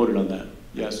we voted on that.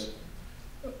 Yes.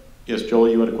 Yes, Joel,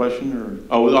 you had a question? Or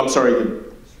oh, I'm sorry.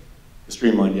 The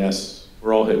streamline, yes.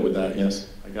 We're all hit with that, yes.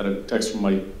 I got a text from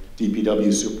my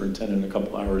DPW superintendent a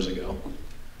couple hours ago.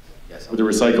 Yes. With the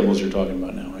recyclables you're talking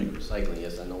about now, right? Recycling,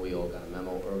 yes. I know we all got a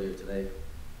memo earlier today.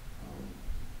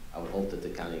 I would hope that the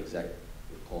county exec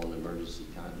would call an emergency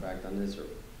contract on this or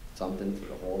something for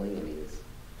the hauling. I mean, it's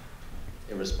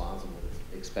irresponsible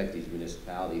to expect these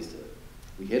municipalities to.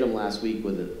 We hit them last week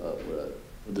with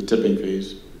the tipping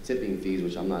fees. The tipping fees,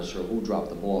 which I'm not sure who dropped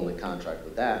the ball in the contract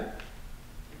with that.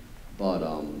 But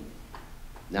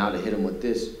now to hit them with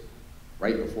this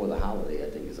right before the holiday, I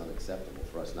think is unacceptable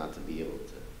for us not to be able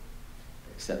to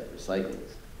accept recycling.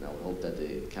 And I would hope that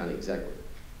the county exec would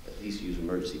at least use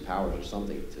emergency powers or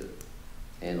something to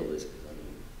handle this. Because I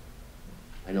mean,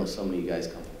 I know some of you guys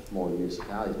come from smaller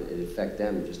municipalities, but it affects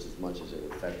them just as much as it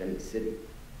would affect any city.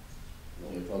 You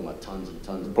know, we're talking about tons and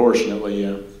tons. Proportionately,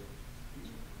 yeah.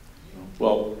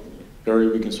 Well,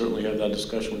 Barry, we can certainly have that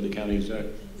discussion with the county exec.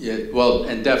 Yeah, well,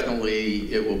 and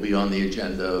definitely it will be on the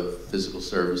agenda of physical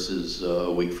services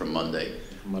a week from Monday.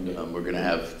 We're going to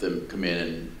have them come in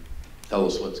and tell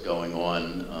us what's going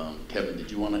on. Kevin, did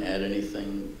you want to add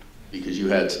anything? Because you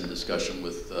had some discussion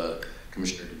with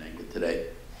Commissioner Denenga today.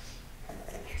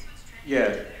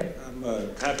 Yeah, I'm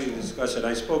happy to discuss it.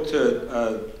 I spoke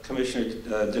to Commissioner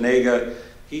Denenga.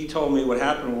 He told me what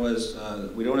happened was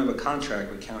we don't have a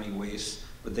contract with County Waste,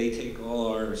 but they take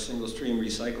all our single stream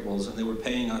recyclables and they were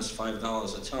paying us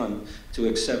 $5 a ton to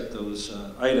accept those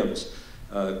items.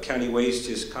 County Waste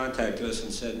just contacted us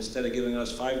and said instead of giving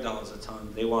us $5 a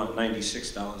ton, they want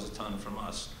 $96 a ton from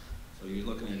us. So you're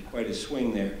looking at quite a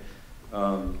swing there.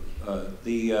 I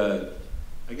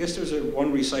guess there's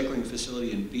one recycling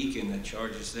facility in Beacon that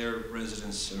charges their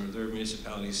residents or their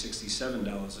municipalities $67 a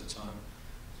ton.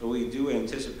 So we do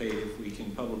anticipate if we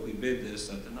can publicly bid this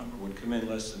that the number would come in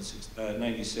less than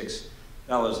 $96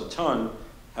 a ton.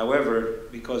 However,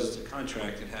 because it's a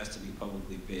contract, it has to be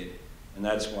publicly bid, and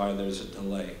that's why there's a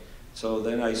delay. So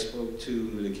then I spoke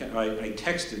to I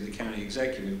texted the county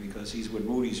executive because he's with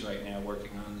Moody's right now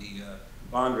working on the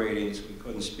bond ratings. We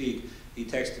couldn't speak. He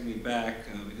texted me back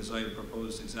because I had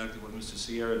proposed exactly what Mr.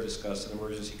 Sierra discussed, an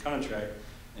emergency contract,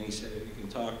 and he said if you can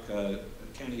talk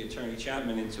County Attorney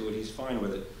Chapman into it, he's fine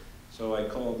with it. So I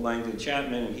called Langdon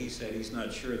Chapman, and he said he's not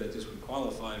sure that this would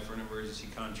qualify for an emergency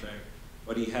contract,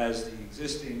 but he has the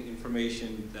existing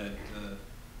information that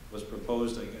was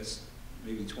proposed, I guess,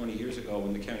 maybe 20 years ago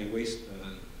when the county waste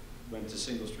went to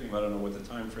single stream. I don't know what the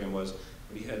time frame was,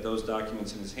 but he had those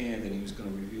documents in his hand, and he was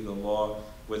going to review the law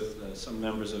with some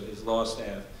members of his law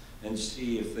staff and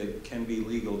see if it can be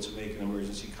legal to make an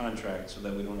emergency contract so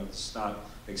that we don't have to stop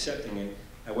accepting it.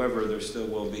 However, there still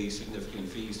will be significant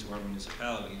fees to our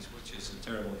municipalities, which is a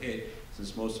terrible hit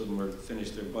since most of them are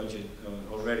finished their budget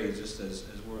already, just as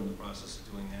we're in the process of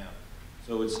doing now.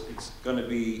 So it's going to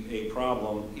be a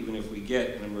problem even if we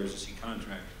get an emergency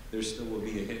contract. There still will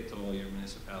be a hit to all your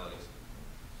municipalities.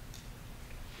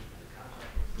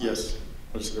 Yes,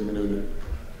 Mr. Menuda.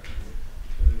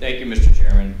 Thank you, Mr.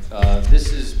 Chairman.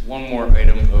 This is one more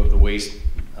item of the waste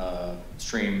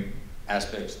stream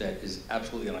aspects that is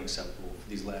absolutely unacceptable for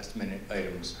these last minute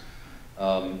items.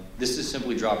 This is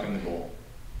simply dropping the ball.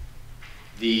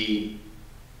 The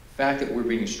fact that we're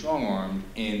being strong-armed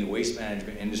in the waste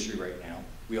management industry right now,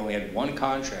 we only had one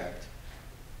contract,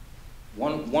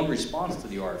 one response to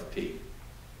the RFP.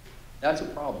 That's a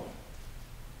problem.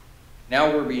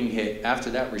 Now we're being hit after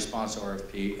that response to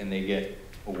RFP and they get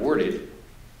awarded.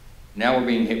 Now we're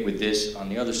being hit with this on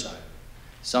the other side.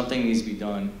 Something needs to be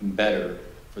done better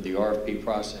for the RFP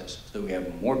process so that we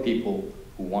have more people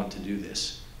who want to do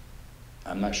this.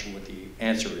 I'm not sure what the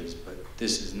answer is, but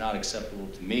this is not acceptable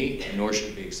to me, nor should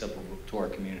it be acceptable to our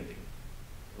community.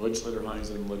 Legislator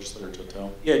Hines and Legislator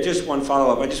Totel. Yeah, just one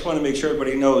follow-up. I just want to make sure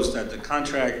everybody knows that the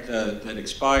contract that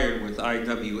expired with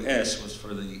IWS was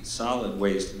for the solid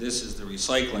waste. This is the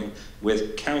recycling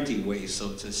with county waste,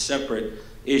 so it's a separate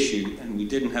issue, and we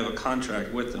didn't have a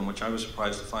contract with them, which I was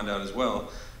surprised to find out as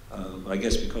well. I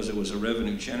guess because it was a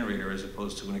revenue generator as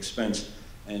opposed to an expense.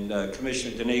 And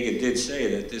Commissioner Denega did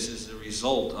say that this is the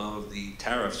result of the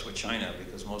tariffs with China,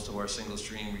 because most of our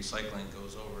single-stream recycling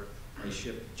goes over by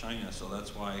ship to China, so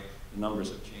that's why the numbers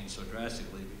have changed so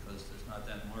drastically, because there's not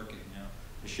that market now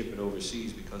to ship it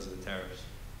overseas because of the tariffs.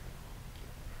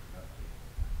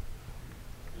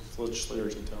 Legislator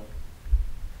Totel.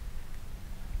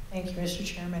 Thank you, Mr.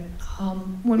 Chairman.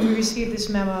 When we received this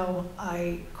memo,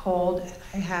 I called and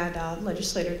I had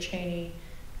Legislator Cheney,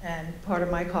 and part of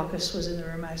my caucus was in the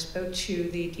room. I spoke to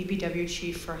the DPW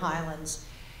chief for Highlands.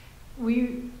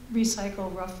 We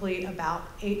recycle roughly about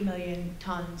 8 million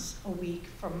tons a week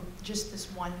from just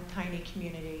this one tiny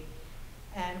community.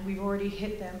 And we've already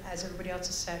hit them, as everybody else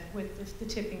has said, with the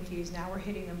tipping fees. Now we're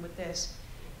hitting them with this.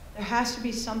 There has to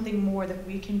be something more that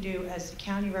we can do as the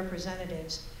county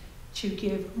representatives to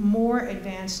give more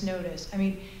advance notice. I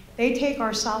mean, they take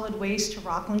our solid waste to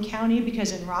Rockland County,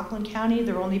 because in Rockland County,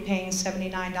 they're only paying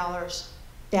 $79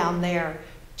 down there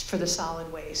for the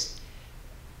solid waste.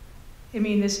 I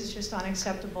mean, this is just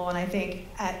unacceptable, and I think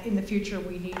in the future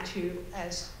we need to,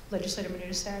 as Legislator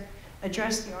Menuda said,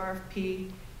 address the RFP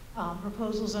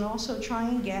proposals and also try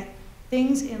and get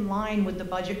things in line with the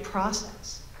budget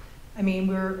process. I mean,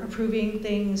 we're approving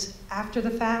things after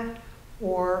the fact,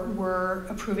 or we're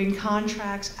approving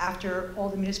contracts after all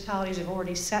the municipalities have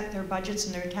already set their budgets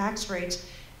and their tax rates,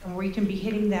 and we can be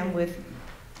hitting them with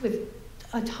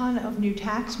a ton of new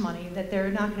tax money that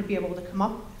they're not going to be able to come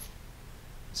up with.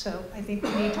 So I think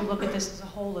we need to look at this as a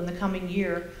whole in the coming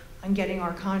year on getting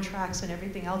our contracts and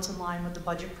everything else in line with the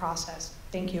budget process.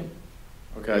 Thank you.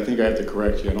 Okay, I think I have to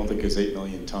correct you. I don't think it's 8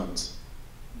 million tons.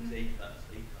 It's 8 tons.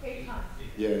 8 tons.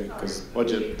 Yeah, because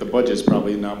the budget's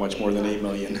probably not much more than 8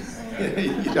 million.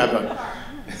 You'd have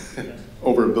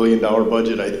over $1 billion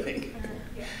budget, I think.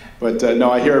 But no,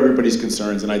 I hear everybody's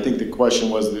concerns, and I think the question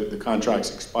was that the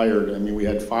contracts expired. I mean, we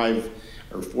had 4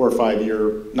 or 5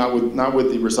 year, not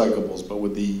with the recyclables, but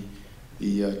with the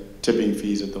tipping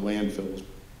fees at the landfills,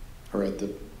 or at the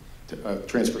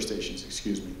transfer stations,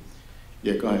 excuse me.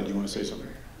 Yeah, go ahead, you want to say something?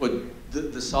 Well,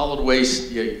 the solid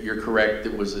waste, you're correct,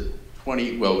 it was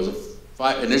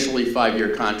initially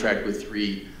 5-year contract with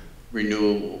 3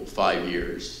 renewable 5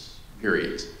 years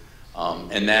periods.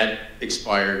 And that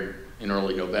expired in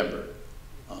early November.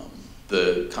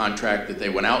 The contract that they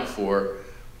went out for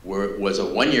was a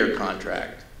 1-year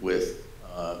contract with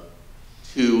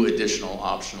 2 additional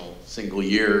optional single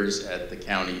years at the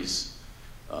county's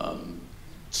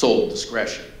sole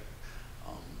discretion.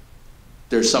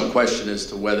 There's some question as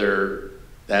to whether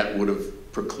that would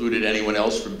have precluded anyone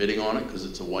else from bidding on it, because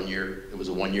it was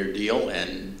a 1-year deal,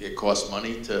 and it costs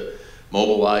money to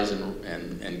mobilize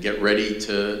and get ready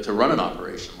to run an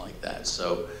operation like that.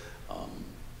 So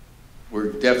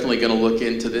we're definitely going to look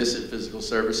into this at Physical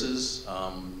Services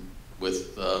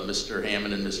with Mr.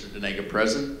 Hammond and Mr. Denega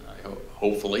present,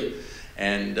 hopefully,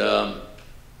 and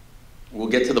we'll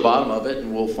get to the bottom of it,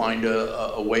 and we'll find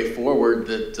a way forward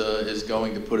that is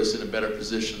going to put us in a better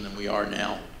position than we are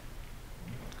now.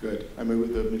 Good. I mean,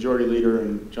 with the majority leader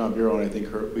and John Bureau, and I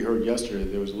think we heard yesterday,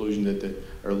 there was allusion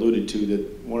alluded to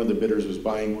that one of the bidders was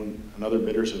buying another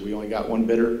bidder, so we only got one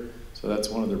bidder. So that's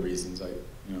one of the reasons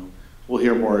we'll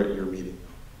hear more at your meeting.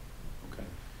 Okay.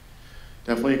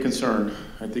 Definitely a concern.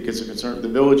 I think it's a concern. The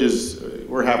villages,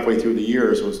 we're halfway through the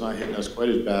year, so it's not hitting us quite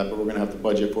as bad, but we're going to have to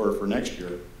budget for it for next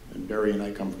year. And Barry and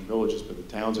I come from villages, but the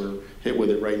towns are hit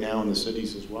with it right now, and the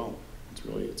cities as well. It's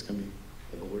going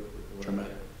to be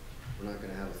traumatic. We're not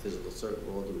going to have a physical service.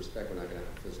 With all due respect, we're not going to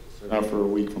have a physical service. Not for a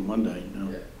week from Monday,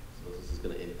 no. Yeah, so this is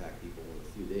going to impact people in a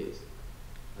few days.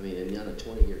 I mean, and on a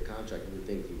 20-year contract, you would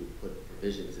think you would put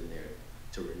provisions in there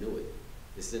to renew it.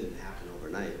 This didn't happen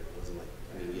overnight. It wasn't like,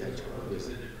 I mean, you had to.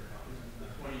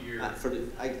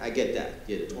 I get that.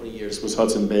 Yeah, the 20 years. This was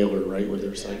Hudson Baylor, right, with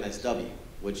their site? MSW,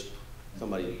 which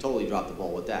somebody totally dropped the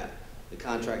ball with that. The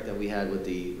contract that we had with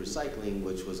the recycling,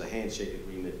 which was a handshake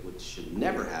agreement, which should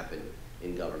never happen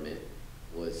in government,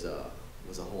 was a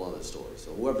whole other story.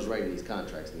 So whoever's writing these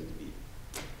contracts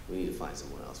we need to find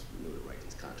someone else new to write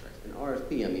these contracts. And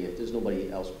RFP, I mean, if there's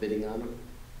nobody else bidding on them,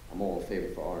 I'm all in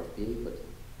favor for RFP, but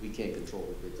we can't control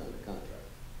who bids on the contract.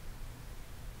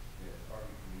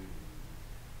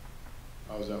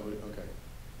 Oh, is that what, okay.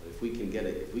 But if we can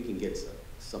get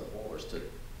some haulers to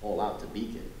haul out to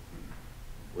Beacon,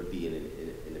 would be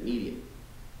an immediate,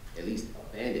 at least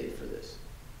a Band-Aid for this.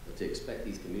 But to expect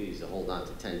these communities to hold on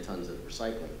to 10 tons of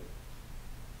recycling,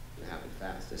 it's gonna happen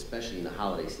fast, especially in the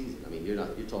holiday season. I mean, you're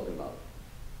talking about,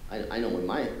 I know in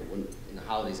the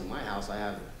holidays in my house, I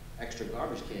have extra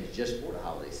garbage cans just for the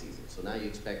holiday season. So now you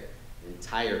expect an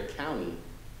entire county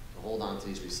to hold on to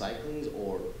these recyclings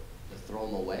or to throw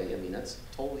them away. I mean, that's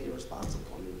totally irresponsible.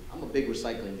 I mean, I'm a big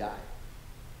recycling guy.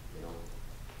 You know,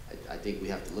 I think we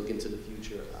have to look into the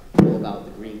future. I'm all about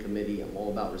the Green Committee. I'm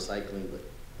all about recycling, but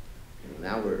you know,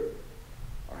 now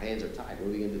our hands are tied. What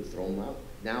are we gonna do? Throw them out?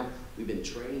 Now we've been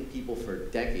training people for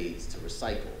decades to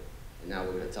recycle, and now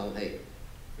we're gonna tell them, hey,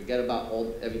 forget about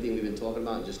everything we've been talking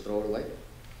about and just throw it away.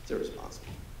 It's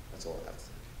irresponsible. That's all I have to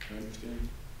say. I understand.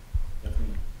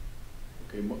 Definitely.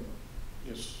 Okay,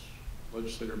 yes,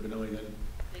 Legislator Benelli, then.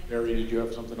 Barry, did you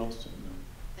have something else? No.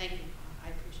 Thank you. I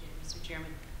appreciate it, Mr.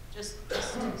 Chairman. Just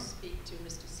to speak to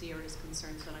Mr. Sierra's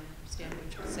concerns, that I understand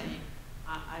what you're saying,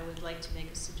 I would like to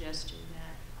make a suggestion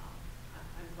that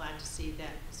I'm glad to see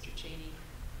that Mr. Cheney,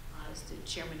 as the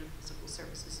Chairman of Physical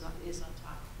Services, is on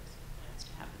top of this and plans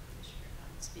to have the Commissioner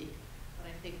come and speak. But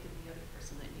I think that the other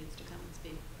person that needs to come and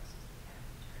speak for us is the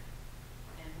County Attorney.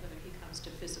 And whether he comes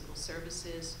to Physical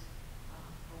Services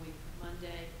a week from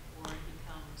Monday, or he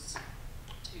comes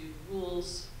to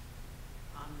Rules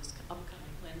on this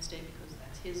upcoming Wednesday, because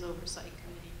that's his oversight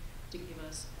committee, to give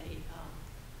us a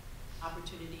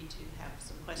opportunity to have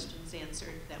some questions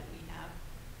answered that we have,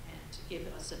 and to give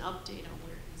us an update on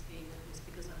where he's being with this,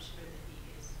 because I'm sure that he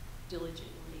is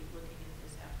diligently looking at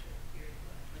this after hearing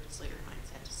what Legislator Hines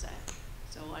had to say.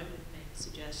 So I would make a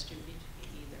suggestion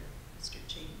between either Mr.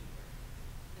 Cheney or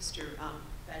Mr.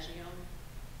 Fagione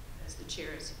as the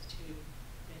chairs to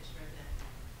make sure that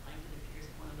Langdon appears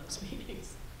at one of those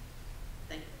meetings.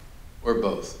 Thank you. Or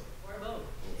both. Or both.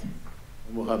 Yes.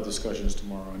 And we'll have discussions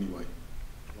tomorrow anyway.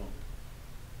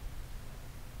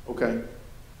 Okay.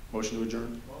 Motion to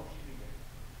adjourn?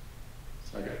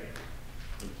 Second.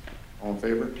 All in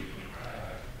favor?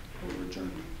 We're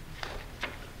adjourned.